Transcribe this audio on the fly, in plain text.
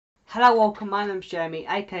Hello, welcome, my name's Jamie,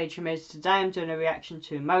 aka Tremiz. Today I'm doing a reaction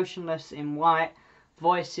to Motionless in White,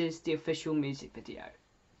 Voices, the official music video.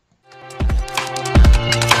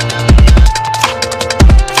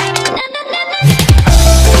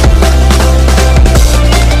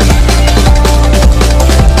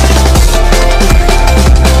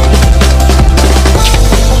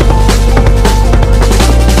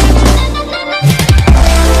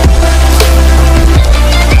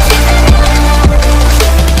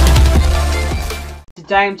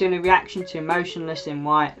 Today I'm doing a reaction to Motionless in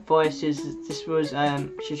White, Voices. This was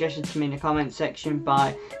suggested to me in the comment section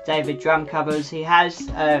by David Drum Covers. He has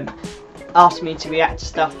asked me to react to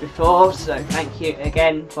stuff before, so thank you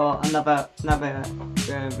again for another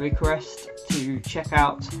request to check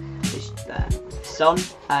out this song.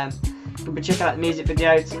 We'll be checking out the music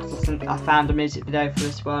video. I found a music video for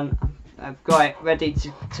this one. I've got it ready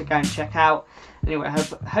to go and check out. Anyway,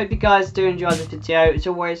 hope you guys do enjoy the video. As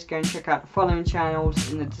always, go and check out the following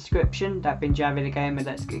channels in the description. That being Javier the Gamer,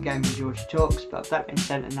 Let's Get Going with GeorgieTalks. But that being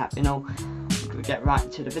said and that being all, we'll get right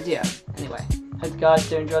into the video. Anyway, hope you guys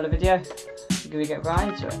do enjoy the video. We'll get right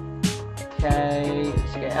into it. Okay,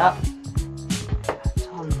 let's get it up.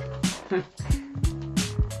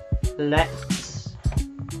 Let's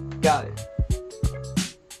go.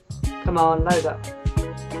 Come on, load up.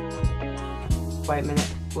 Wait a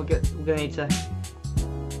minute, we're gonna need to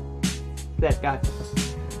let go.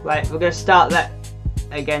 Right, we're gonna start that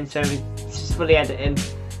again so it's fully editing.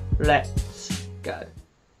 Let's go.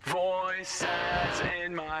 Voices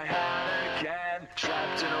in my head again,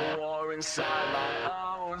 trapped in a war inside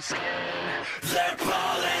my own skin. They're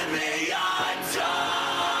pulling me under.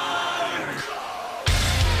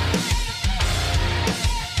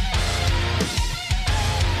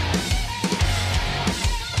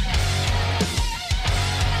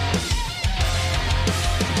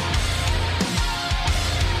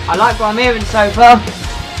 I like what I'm hearing so far.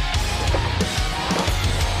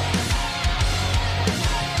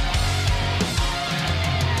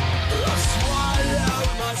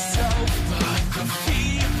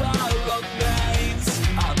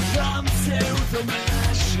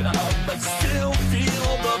 But still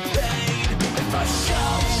feel the pain. If I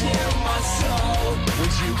showed you my soul,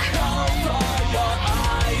 would you cover your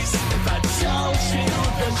eyes? If I told you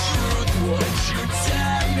the truth, would you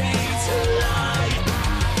dare me to lie?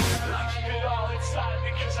 I keep it all inside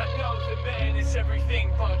because I know the man is everything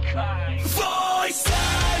but kind.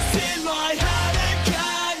 Voices in my head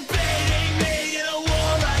again, beating me in a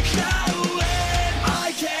war I can't win.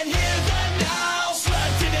 I can hear them now,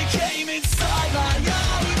 swept in a game inside my own.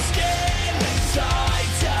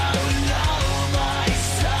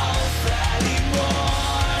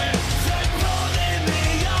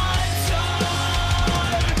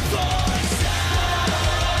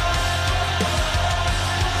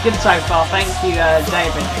 Good so far, thank you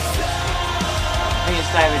David. I think it's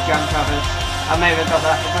David Drum Covers. I may have got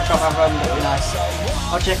that, if I got my run, that'd be nice.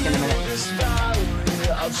 I'll check in a minute.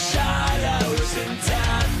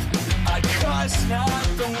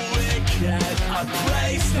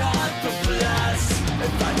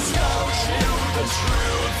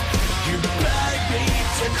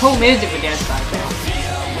 Cool music video so far.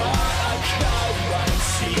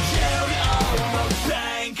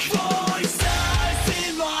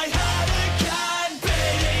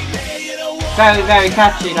 Very, very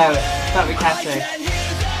catchy though, it's very catchy.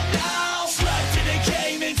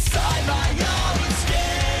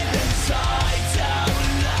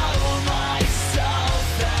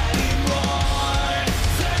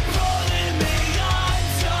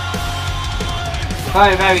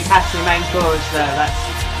 Very, very catchy main chorus there,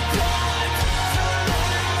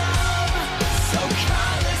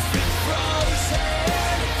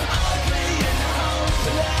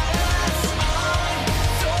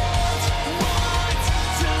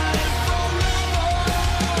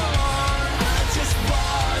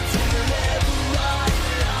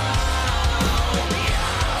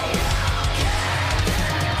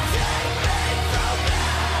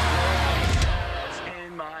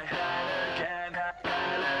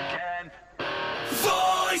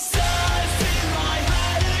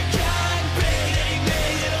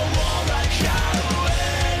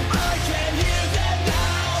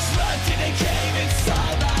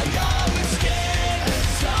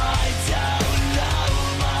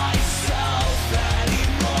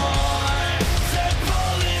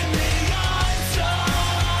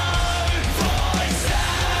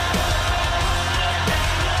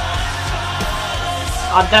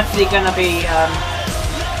 I'm definitely going to be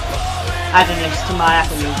adding this to my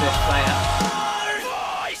Apple Music player.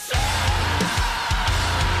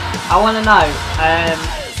 I want to know,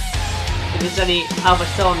 there's any other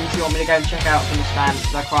songs you want me to go and check out from this band,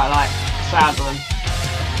 because I quite like the sound of them.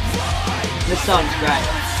 This song's great.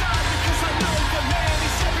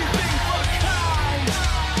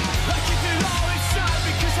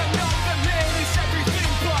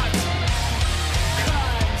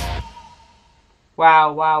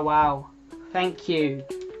 Wow, wow, wow. Thank you.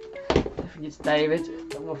 I think it's David.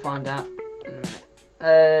 We'll find out in a minute.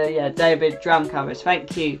 Yeah, David Drum Covers.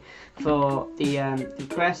 Thank you for the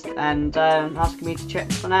request and asking me to check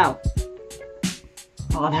this one out.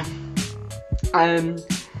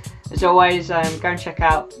 As always, go and check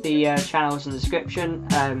out the channels in the description.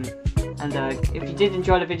 And if you did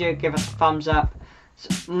enjoy the video, give us a thumbs up.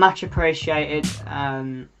 It's much appreciated.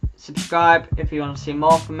 Subscribe if you want to see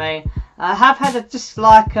more from me. I have had a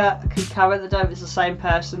dislike concurrent. I don't know if it's the same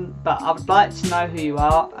person, but I would like to know who you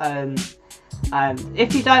are.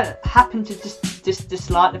 If you don't happen to just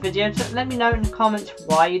dislike the video, let me know in the comments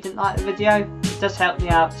why you didn't like the video. It does help me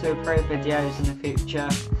out to improve videos in the future.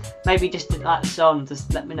 Maybe you just didn't like the song,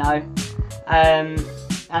 just let me know. And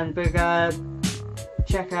we're gonna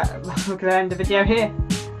we're gonna end the video here.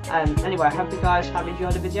 Anyway, I hope you guys have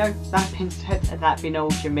enjoyed the video. That being said, and that being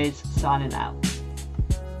all, Jamiz signing out.